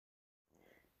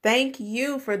Thank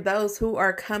you for those who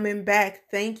are coming back.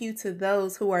 Thank you to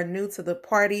those who are new to the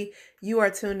party. You are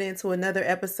tuned in to another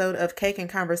episode of Cake and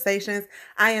Conversations.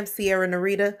 I am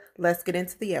CiaraNirita. Let's get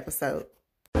into the episode.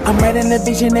 I'm writing the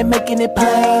vision and making it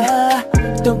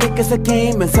plain. Don't think it's a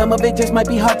game, and some of it just might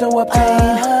be hard to obtain.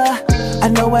 I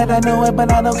know it,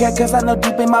 but I don't care, cause I know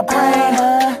deep in my brain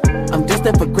I'm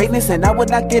destined for greatness, and I would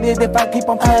not get it if I keep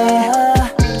on playing.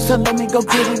 So let me go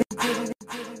get it.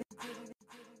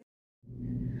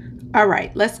 All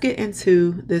right, let's get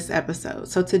into this episode.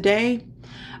 So today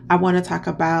I want to talk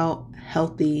about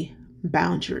healthy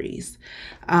boundaries.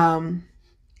 I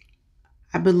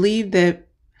believe that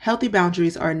healthy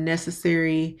boundaries are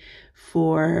necessary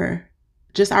for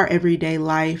just our everyday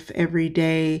life,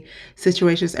 everyday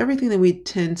situations. Everything that we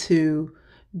tend to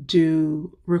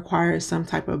do requires some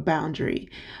type of boundary.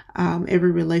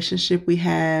 Every relationship we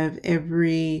have,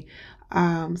 every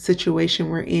situation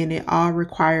we're in, it all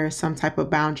requires some type of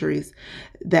boundaries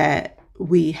that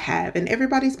we have. And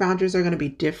everybody's boundaries are going to be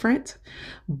different,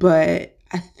 but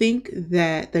I think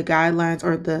that the guidelines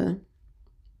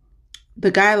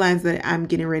that I'm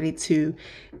getting ready to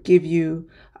give you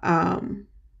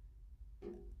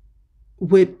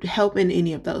would help in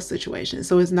any of those situations.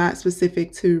 So it's not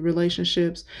specific to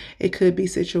relationships. It could be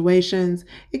situations.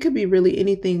 It could be really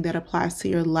anything that applies to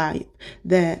your life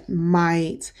that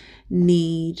might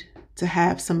need to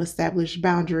have some established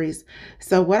boundaries.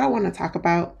 So what I want to talk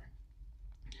about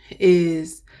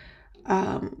is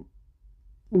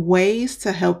ways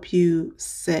to help you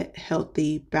set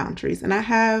healthy boundaries. And I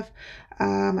have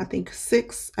I think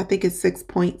it's 6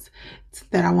 points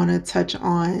that I want to touch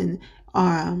on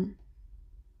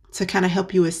to kind of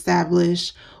help you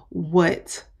establish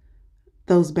what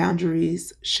those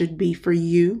boundaries should be for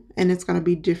you. And it's going to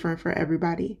be different for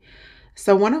everybody.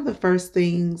 So one of the first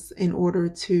things in order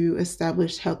to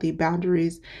establish healthy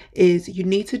boundaries is you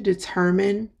need to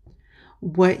determine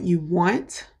what you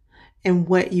want and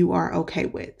what you are okay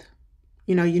with.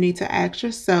 You need to ask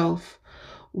yourself,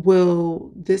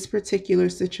 will this particular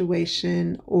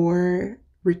situation or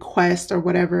request or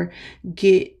whatever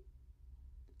get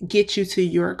you to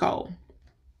your goal?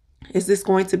 Is this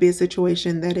going to be a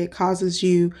situation that it causes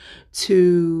you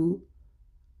to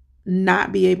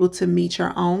not be able to meet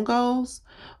your own goals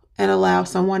and allow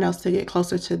someone else to get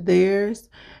closer to theirs?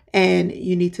 And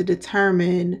you need to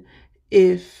determine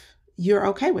if you're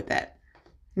okay with that.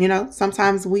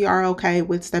 Sometimes we are okay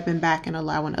with stepping back and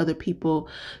allowing other people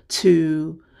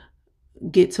to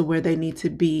get to where they need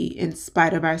to be in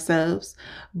spite of ourselves,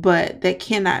 but that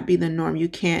cannot be the norm. You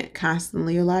can't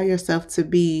constantly allow yourself to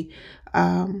be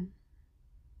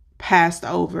passed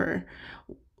over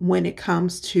when it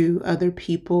comes to other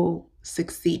people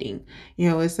succeeding.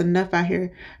 It's enough out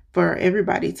here for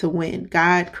everybody to win.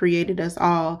 God created us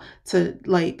all to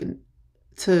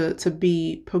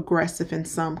be progressive in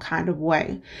some kind of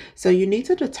way. So you need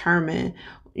to determine,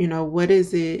 what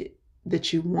is it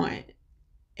that you want?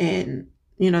 And,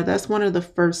 that's one of the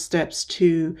first steps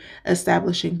to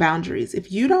establishing boundaries.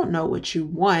 If you don't know what you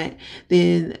want,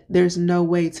 then there's no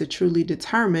way to truly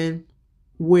determine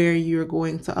where you're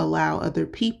going to allow other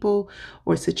people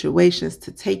or situations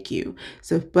to take you.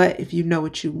 But if you know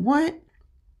what you want,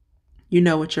 you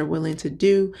know what you're willing to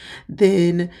do,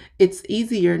 then it's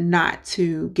easier not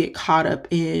to get caught up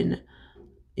in,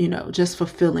 just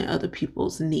fulfilling other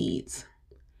people's needs.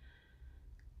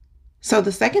 So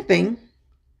the second thing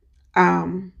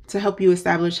to help you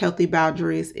establish healthy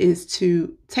boundaries is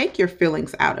to take your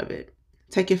feelings out of it.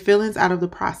 Take your feelings out of the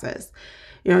process.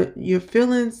 Your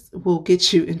feelings will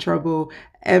get you in trouble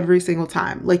every single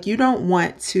time. Like, you don't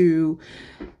want to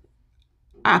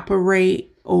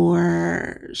operate,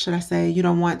 or should I say, you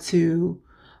don't want to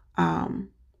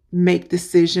make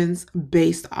decisions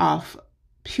based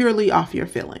purely off your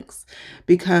feelings,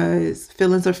 because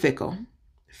feelings are fickle.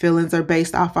 Feelings are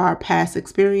based off our past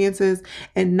experiences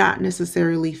and not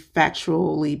necessarily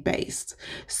factually based.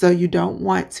 So you don't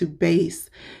want to base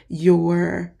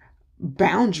your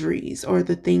boundaries or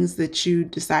the things that you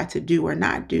decide to do or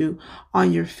not do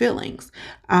on your feelings.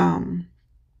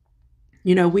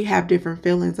 We have different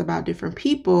feelings about different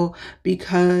people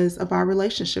because of our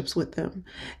relationships with them.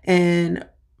 And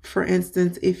for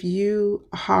instance, if you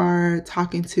are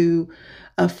talking to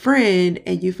a friend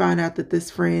and you find out that this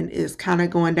friend is kind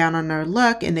of going down on their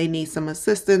luck and they need some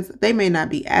assistance, they may not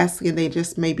be asking, they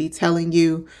just may be telling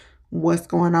you what's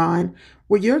going on.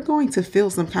 Well, you're going to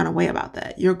feel some kind of way about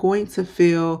that. You're going to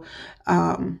feel,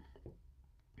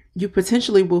 you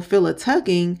potentially will feel a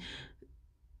tugging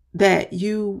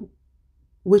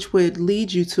which would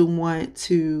lead you to want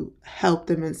to help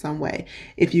them in some way.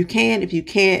 If you can, if you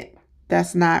can't,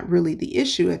 that's not really the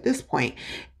issue at this point.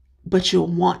 but you'll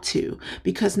want to,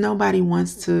 because nobody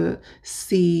wants to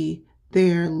see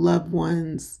their loved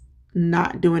ones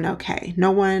not doing okay.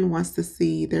 No one wants to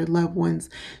see their loved ones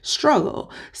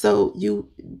struggle. So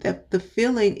the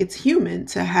feeling, it's human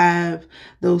to have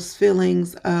those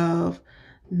feelings of,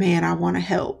 man, I want to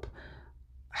help.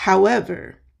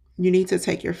 However, you need to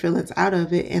take your feelings out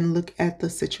of it and look at the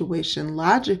situation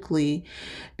logically,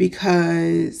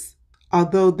 because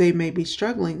although they may be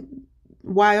struggling,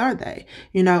 why are they?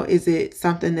 Is it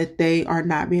something that they are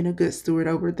not being a good steward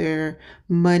over their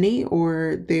money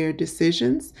or their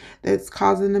decisions that's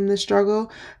causing them to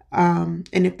struggle? And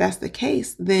if that's the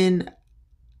case, then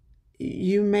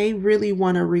you may really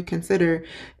want to reconsider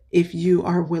if you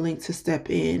are willing to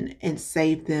step in and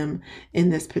save them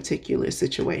in this particular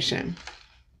situation.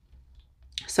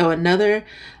 So another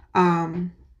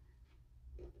um,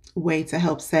 way to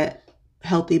help set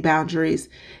healthy boundaries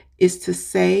is to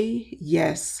say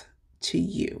yes to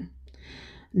you.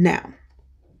 Now,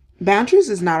 boundaries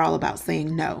is not all about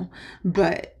saying no,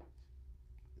 but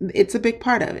it's a big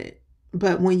part of it.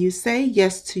 But when you say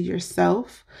yes to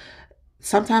yourself,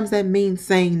 sometimes that means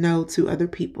saying no to other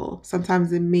people.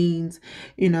 Sometimes it means,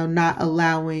 not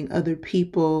allowing other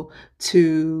people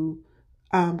to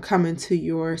come into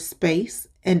your space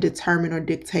and determine or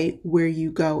dictate where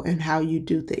you go and how you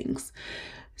do things.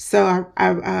 So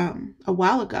a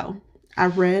while ago, I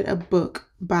read a book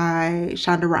by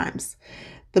Shonda Rhimes.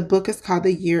 The book is called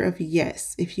The Year of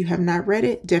Yes. If you have not read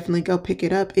it, definitely go pick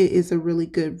it up. It is a really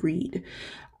good read.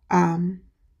 And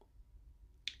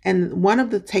one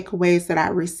of the takeaways that I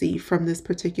received from this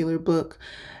particular book,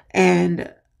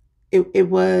 and it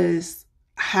was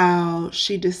how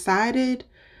she decided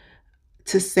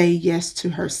to say yes to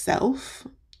herself,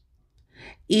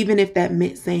 even if that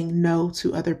meant saying no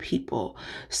to other people.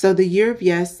 So the Year of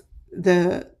Yes,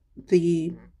 the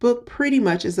book pretty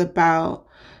much is about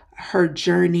her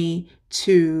journey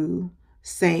to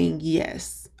saying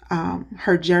yes,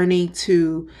 her journey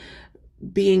to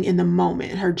being in the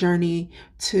moment, her journey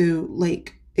to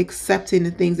accepting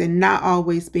the things and not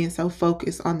always being so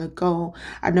focused on the goal.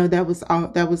 I know that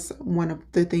was one of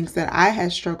the things that I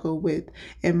had struggled with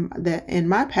in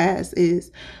my past,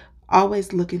 is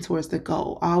always looking towards the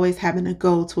goal, always having a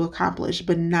goal to accomplish,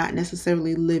 but not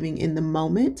necessarily living in the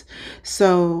moment.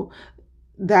 So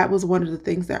that was one of the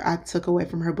things that I took away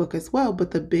from her book as well.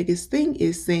 But the biggest thing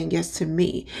is saying yes to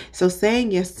me. So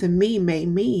saying yes to me may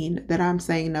mean that I'm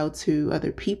saying no to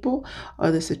other people,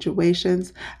 other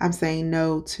situations. I'm saying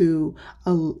no to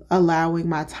allowing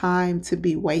my time to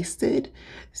be wasted.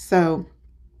 So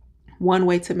one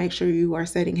way to make sure you are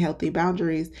setting healthy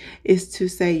boundaries is to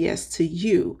say yes to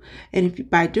you. And if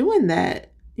by doing that,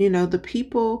 the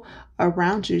people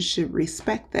around you should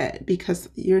respect that, because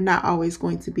you're not always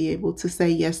going to be able to say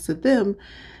yes to them,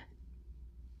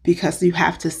 because you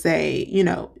have to say,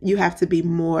 you have to be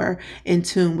more in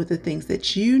tune with the things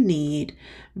that you need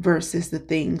versus the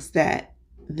things that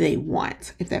they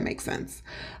want, if that makes sense.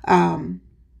 The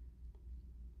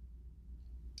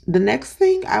next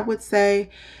thing I would say,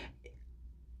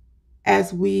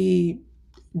 as we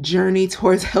journey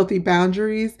towards healthy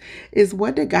boundaries, is,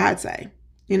 what did God say?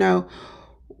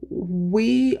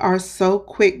 We are so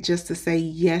quick just to say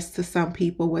yes to some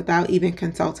people without even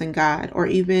consulting God, or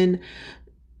even,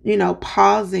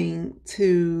 pausing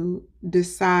to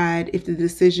decide if the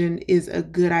decision is a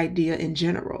good idea in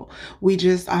general. We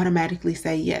just automatically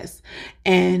say yes.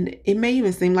 And it may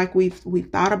even seem like we've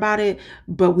thought about it,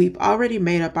 but we've already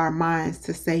made up our minds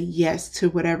to say yes to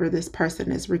whatever this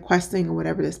person is requesting or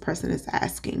whatever this person is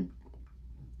asking.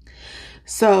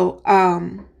 So,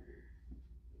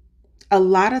 a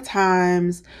lot of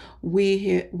times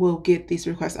we will get these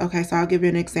requests. Okay, so I'll give you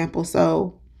an example.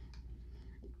 So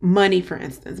money, for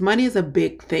instance, money is a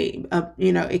big thing.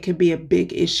 It can be a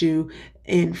big issue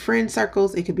in friend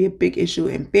circles. It could be a big issue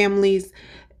in families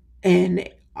and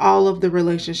all of the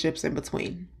relationships in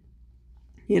between.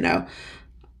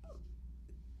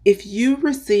 If you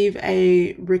receive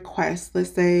a request,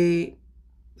 let's say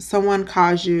someone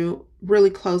calls you,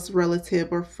 really close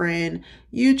relative or friend,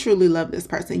 you truly love this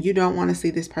person, you don't want to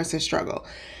see this person struggle.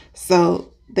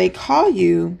 So they call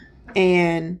you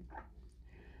and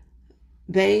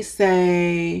they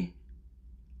say,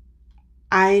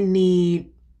 I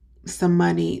need some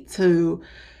money to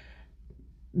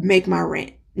make my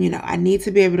rent. I need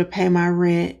to be able to pay my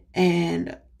rent,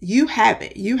 and you have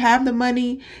it. You have the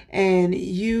money and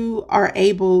you are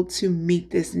able to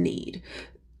meet this need.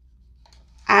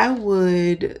 I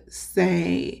would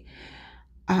say,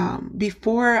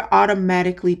 before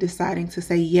automatically deciding to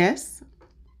say yes,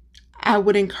 I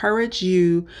would encourage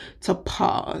you to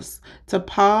pause,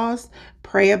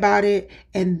 pray about it,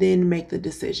 and then make the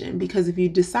decision. Because if you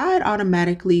decide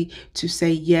automatically to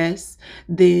say yes,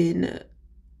 then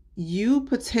you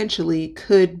potentially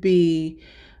could be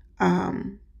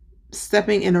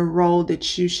stepping in a role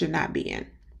that you should not be in.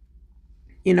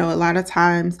 You know, a lot of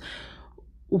times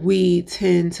we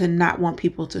tend to not want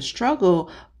people to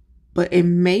struggle, but it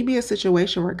may be a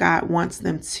situation where God wants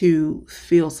them to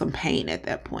feel some pain at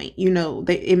that point. You know,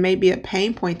 it may be a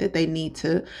pain point that they need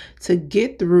to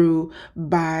get through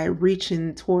by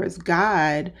reaching towards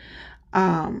God,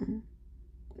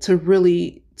 to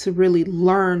really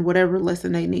learn whatever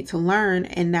lesson they need to learn.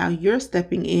 And now you're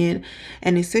stepping in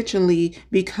and essentially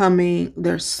becoming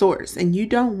their source. And you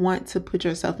don't want to put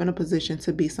yourself in a position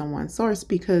to be someone's source,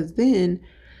 because then,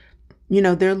 you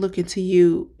know, they're looking to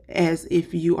you as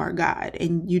if you are God,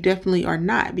 and you definitely are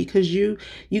not, because you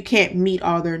can't meet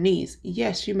all their needs.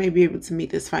 Yes, you may be able to meet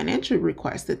this financial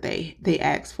request that they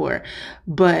ask for,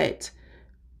 but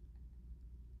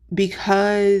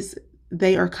because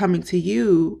they are coming to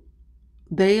you,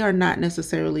 they are not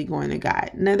necessarily going to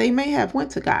God. Now, they may have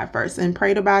went to God first and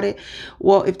prayed about it.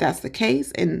 Well, if that's the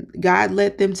case and God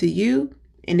led them to you,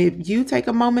 and if you take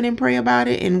a moment and pray about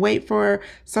it and wait for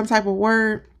some type of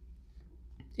word,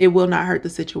 it will not hurt the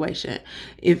situation.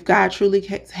 If God truly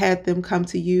had them come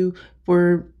to you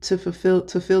to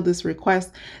fulfill this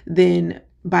request, then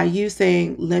by you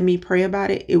saying, let me pray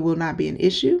about it, it will not be an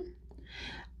issue.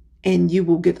 And you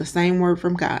will get the same word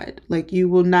from God. Like, you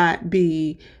will not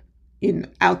be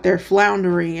out there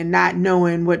floundering and not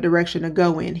knowing what direction to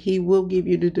go in. He will give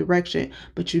you the direction,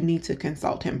 but you need to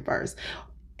consult him first.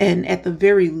 And at the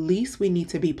very least, we need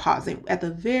to be pausing. At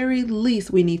the very least,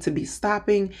 we need to be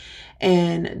stopping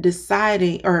and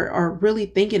deciding, or really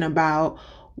thinking about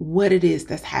what it is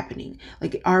that's happening.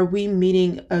 Like, are we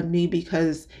meeting a need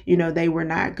because, you know, they were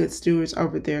not good stewards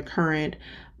over their current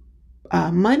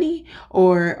money?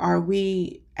 Or are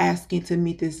we asking to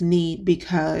meet this need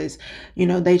because, you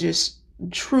know, they just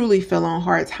truly fell on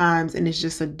hard times and it's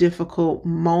just a difficult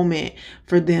moment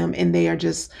for them, and they are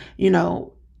just, you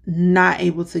know, not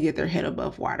able to get their head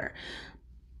above water?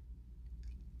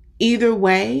 Either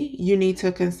way, you need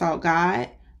to consult God.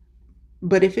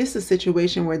 But if it's a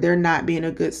situation where they're not being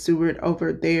a good steward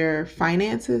over their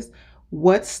finances,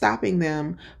 what's stopping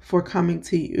them for coming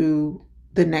to you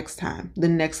the next time, the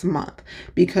next month?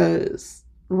 Because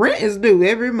rent is due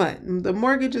every month. The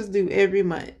mortgage is due every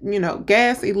month. You know,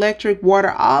 gas, electric, water,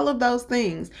 all of those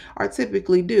things are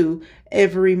typically due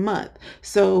every month.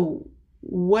 So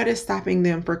what is stopping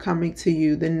them for coming to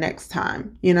you the next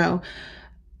time, you know?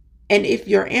 And if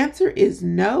your answer is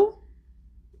no,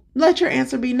 let your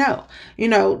answer be no. You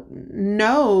know,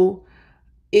 no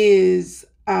is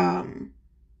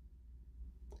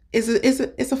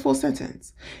it's a full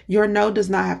sentence. Your no does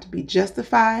not have to be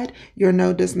justified. Your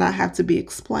no does not have to be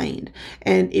explained.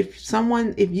 And if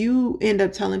you end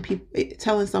up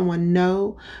telling someone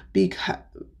no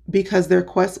because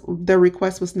their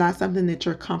request was not something that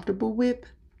you're comfortable with,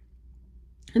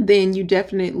 then you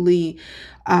definitely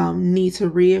need to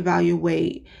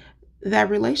reevaluate that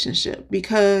relationship.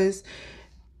 Because,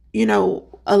 you know,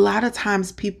 a lot of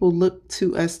times people look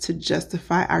to us to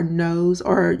justify our no's,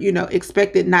 or, you know,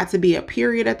 expect it not to be a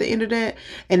period at the end of that,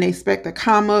 and they expect a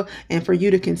comma and for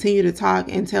you to continue to talk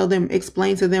and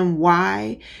explain to them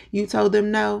why you told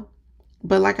them no.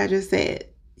 But like I just said,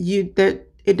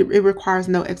 it requires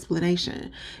no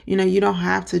explanation. You know, you don't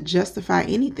have to justify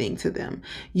anything to them.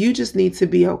 You just need to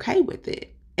be okay with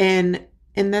it. And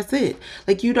that's it.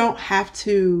 Like, you don't have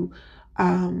to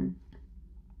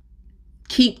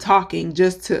keep talking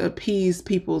just to appease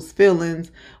people's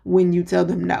feelings when you tell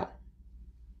them no.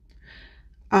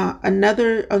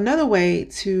 Another way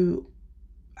to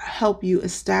help you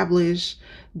establish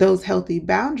those healthy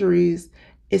boundaries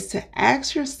is to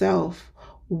ask yourself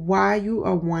why you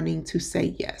are wanting to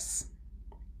say yes.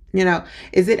 You know,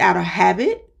 is it out of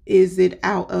habit? Is it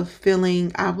out of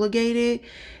feeling obligated?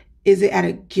 Is it out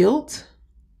of guilt?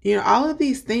 You know, all of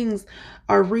these things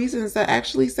are reasons to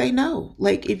actually say no.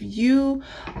 Like, if you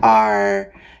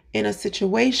are in a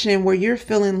situation where you're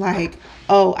feeling like,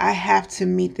 oh, I have to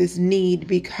meet this need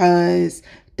because ...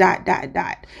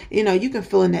 You know, you can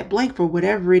fill in that blank for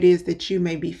whatever it is that you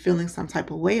may be feeling some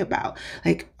type of way about.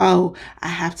 Like, oh, I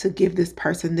have to give this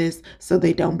person this so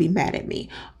they don't be mad at me.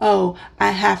 Oh,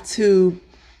 I have to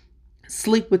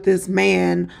sleep with this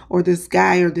man or this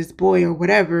guy or this boy or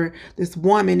whatever, this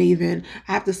woman even.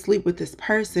 I have to sleep with this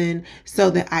person so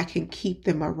that I can keep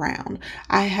them around.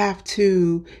 I have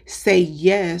to say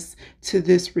yes to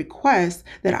this request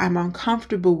that I'm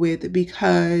uncomfortable with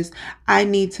because I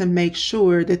need to make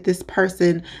sure that this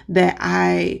person that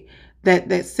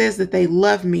that says that they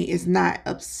love me is not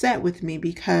upset with me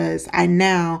because I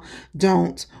now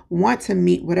don't want to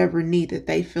meet whatever need that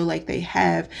they feel like they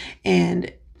have,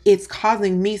 and it's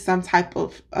causing me some type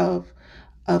of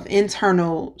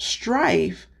internal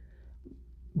strife.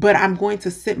 But I'm going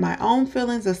to sit my own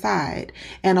feelings aside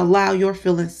and allow your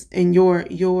feelings and your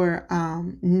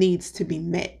needs to be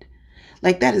met.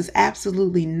 Like, that is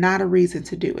absolutely not a reason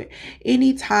to do it.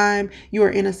 Anytime you are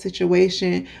in a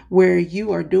situation where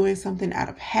you are doing something out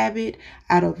of habit,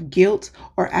 out of guilt,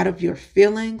 or out of your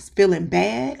feelings, feeling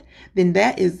bad, then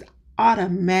that is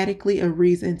automatically a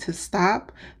reason to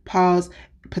stop, pause,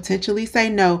 potentially say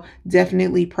no,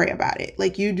 definitely pray about it.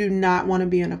 Like, you do not want to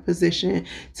be in a position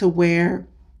to where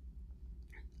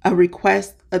a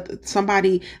request,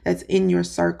 somebody that's in your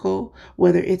circle,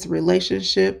 whether it's a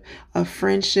relationship, a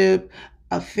friendship,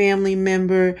 a family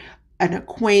member, an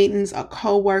acquaintance, a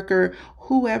coworker,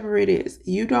 whoever it is,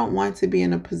 you don't want to be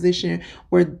in a position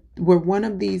where one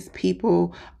of these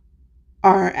people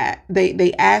are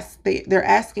they're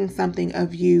asking something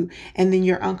of you, and then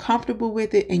you're uncomfortable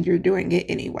with it and you're doing it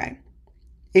anyway.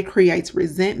 It creates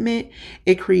resentment.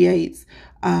 It creates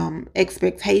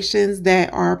expectations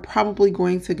that are probably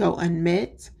going to go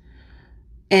unmet.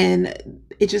 And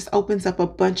it just opens up a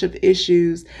bunch of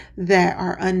issues that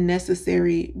are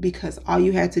unnecessary because all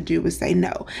you had to do was say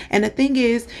no. And the thing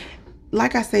is,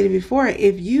 like I said before,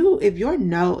 if your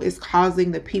no is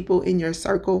causing the people in your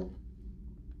circle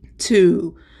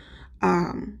to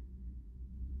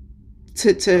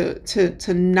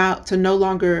no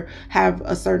longer have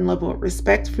a certain level of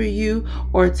respect for you,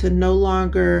 or to no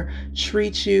longer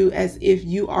treat you as if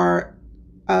you are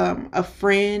a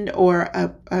friend or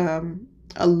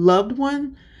a loved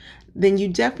one, then you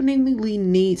definitely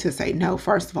need to say no,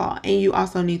 first of all. And you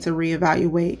also need to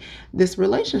reevaluate this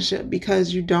relationship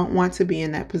because you don't want to be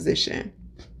in that position.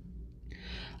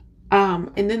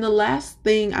 And then the last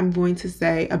thing I'm going to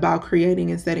say about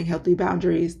creating and setting healthy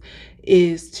boundaries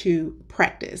is to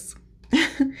practice.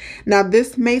 Now,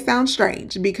 this may sound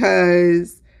strange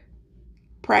because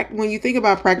when you think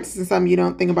about practicing something, you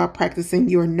don't think about practicing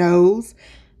your no's,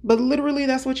 but literally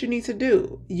that's what you need to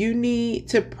do. You need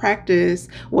to practice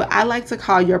what I like to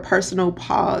call your personal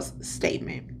pause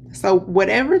statement. So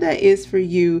whatever that is for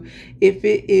you, if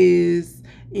it is,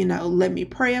 let me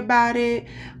pray about it,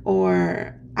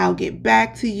 or I'll get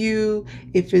back to you,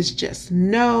 if it's just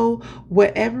no,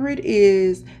 whatever it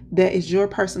is that is your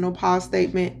personal pause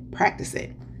statement, practice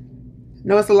it.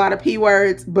 No, it's a lot of P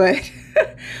words, but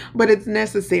it's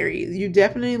necessary. You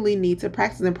definitely need to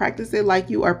practice it like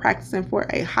you are practicing for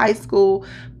a high school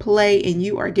play and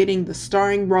you are getting the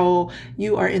starring role.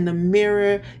 You are in the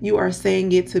mirror. You are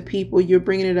saying it to people. You're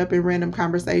bringing it up in random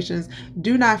conversations.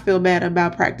 Do not feel bad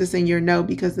about practicing your no,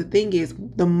 because the thing is,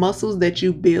 the muscles that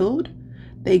you build,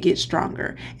 they get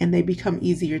stronger and they become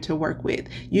easier to work with.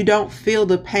 You don't feel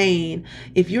the pain.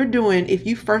 If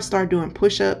you first start doing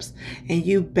push-ups and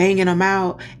you banging them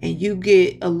out and you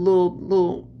get a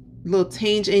little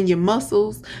tinge in your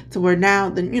muscles to where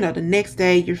now the next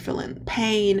day you're feeling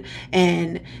pain,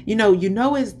 and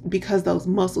it's because those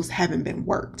muscles haven't been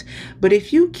worked. But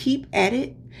if you keep at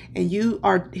it and you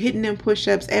are hitting them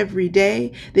push-ups every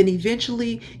day, then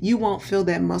eventually you won't feel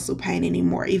that muscle pain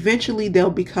anymore. Eventually they'll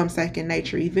become second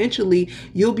nature. Eventually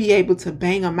you'll be able to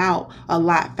bang them out a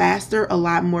lot faster, a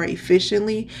lot more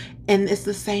efficiently. And it's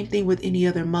the same thing with any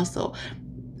other muscle.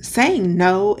 Saying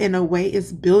no in a way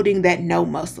is building that no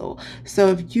muscle. So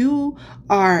if you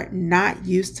are not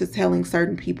used to telling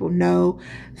certain people no,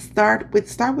 start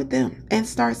with them and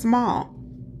start small.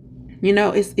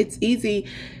 It's easy.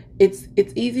 It's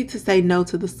easy to say no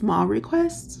to the small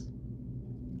requests.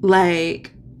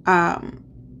 Like,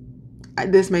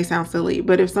 this may sound silly,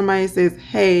 but if somebody says,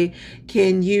 hey,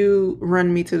 can you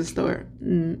run me to the store?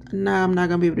 No, I'm not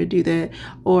going to be able to do that.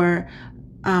 Or,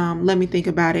 let me think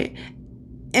about it.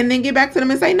 And then get back to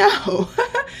them and say no.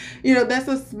 That's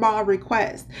a small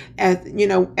request,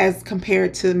 as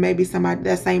compared to maybe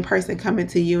that same person coming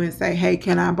to you and say, hey,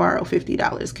 can I borrow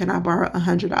 $50? Can I borrow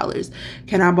 $100?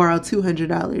 Can I borrow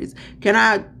 $200?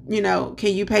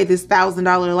 Can you pay this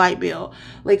 $1,000 light bill?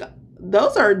 Like,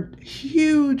 those are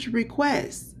huge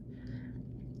requests.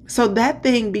 So that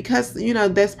thing, because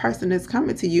this person is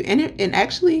coming to you, and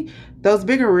actually those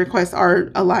bigger requests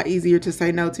are a lot easier to say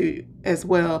no to as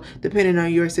well, depending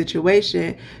on your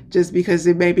situation, just because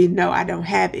it may be, no, I don't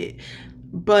have it.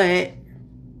 But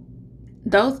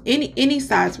those, any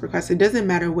size request, it doesn't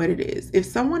matter what it is. If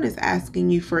someone is asking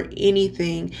you for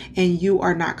anything and you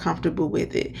are not comfortable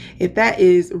with it, if that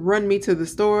is run me to the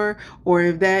store, or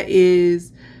if that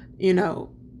is,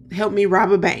 help me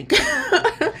rob a bank,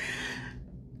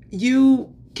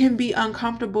 you can be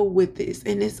uncomfortable with this,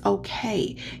 and it's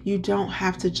okay. You don't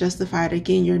have to justify it.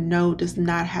 Again, your no does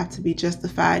not have to be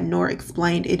justified nor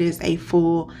explained. It is a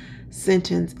full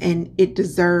sentence, and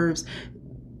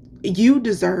you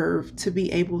deserve to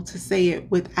be able to say it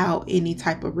without any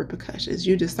type of repercussions.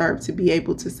 You deserve to be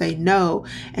able to say no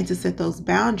and to set those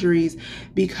boundaries,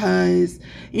 because,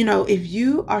 if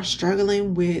you are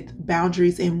struggling with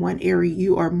boundaries in one area,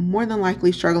 you are more than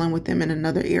likely struggling with them in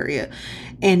another area.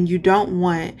 And you don't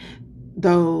want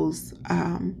those,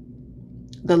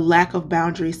 the lack of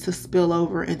boundaries to spill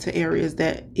over into areas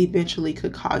that eventually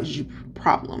could cause you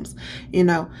problems.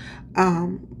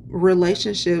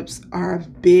 Relationships are a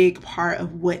big part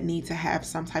of what need to have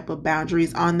some type of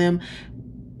boundaries on them.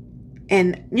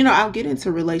 And, I'll get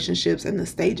into relationships and the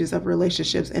stages of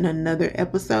relationships in another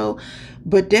episode,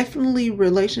 but definitely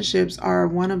relationships are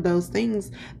one of those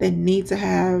things that need to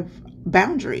have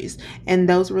boundaries. And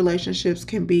those relationships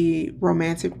can be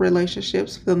romantic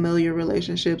relationships, familiar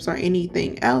relationships, or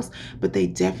anything else, but they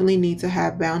definitely need to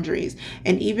have boundaries.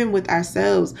 And even with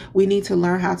ourselves, we need to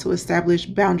learn how to establish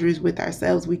boundaries with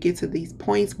ourselves. We get to these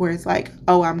points where it's like,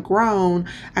 oh, I'm grown,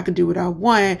 I can do what I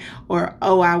want, or,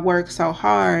 oh, I work so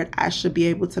hard, I should be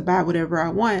able to buy whatever I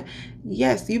want.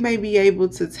 Yes, you may be able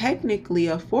to technically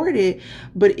afford it,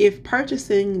 but if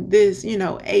purchasing this,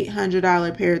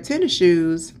 $800 pair of tennis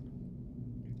shoes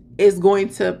is going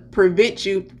to prevent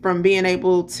you from being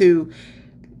able to,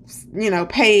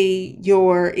 pay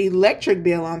your electric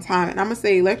bill on time. And I'm going to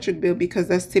say electric bill because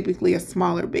that's typically a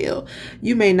smaller bill.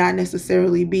 You may not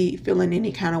necessarily be feeling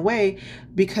any kind of way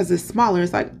because it's smaller.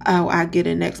 It's like, oh, I get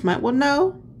it next month. Well,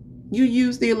 no, you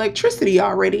use the electricity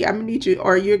already. I'm going to need you,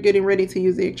 or you're getting ready to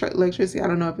use the electricity. I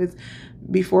don't know if it's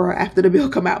before or after the bill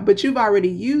come out, but you've already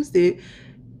used it.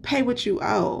 Pay what you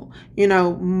owe. I'm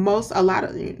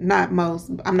not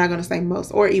going to say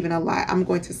most or even a lot. I'm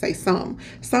going to say some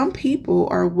people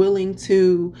are willing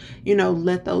to,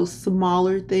 let those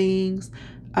smaller things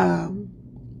fall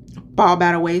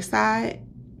by the wayside,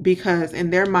 because in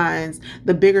their minds,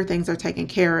 the bigger things are taken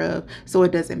care of, so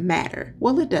it doesn't matter.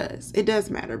 Well, it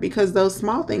does matter, because those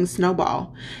small things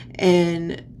snowball,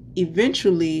 and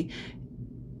eventually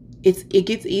it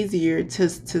gets easier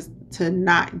to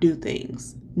not do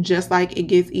things. Just like it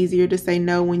gets easier to say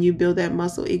no when you build that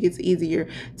muscle, it gets easier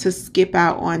to skip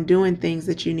out on doing things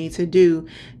that you need to do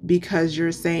because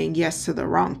you're saying yes to the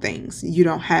wrong things. You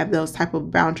don't have those type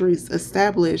of boundaries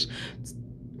established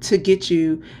to get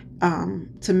you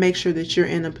to make sure that you're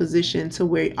in a position to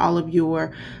where all of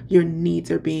your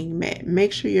needs are being met.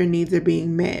 Make sure your needs are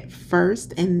being met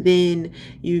first, and then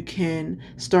you can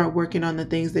start working on the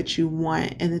things that you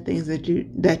want and the things that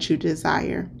you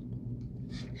desire.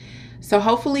 So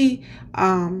hopefully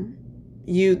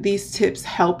these tips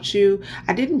helped you.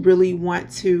 I didn't really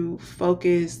want to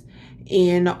focus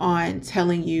in on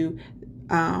telling you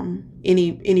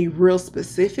any real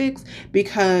specifics,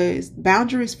 because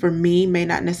boundaries for me may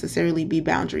not necessarily be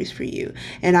boundaries for you.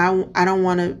 And I don't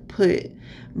want to put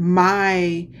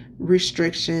my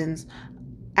restrictions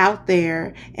out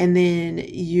there and then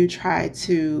you try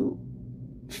to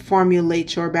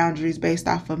formulate your boundaries based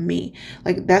off of me.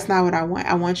 Like, that's not what I want.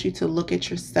 I want you to look at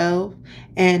yourself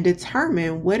and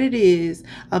determine what it is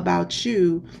about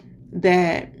you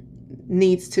that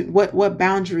needs to, what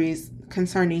boundaries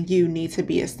concerning you need to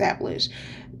be established.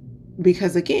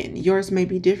 Because again, yours may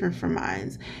be different from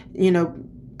mine.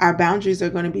 Our boundaries are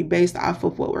going to be based off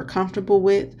of what we're comfortable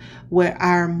with, what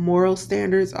our moral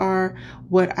standards are,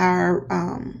 what our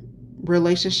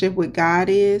relationship with God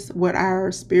is, what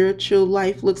our spiritual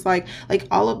life looks like. Like,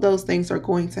 all of those things are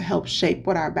going to help shape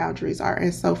what our boundaries are.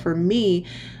 And so for me,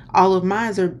 all of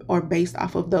mine are based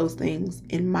off of those things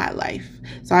in my life.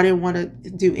 So I didn't want to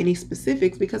do any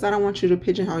specifics because I don't want you to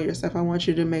pigeonhole yourself. I want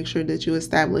you to make sure that you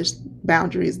establish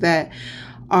boundaries that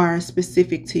are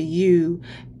specific to you.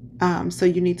 So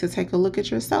you need to take a look at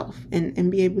yourself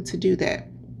and be able to do that.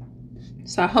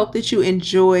 So I hope that you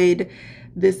enjoyed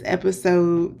this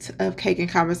episode of Cake and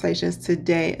Conversations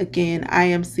today. Again, I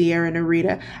am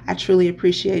CiaraNirita. I truly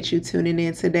appreciate you tuning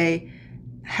in today.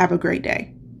 Have a great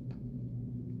day.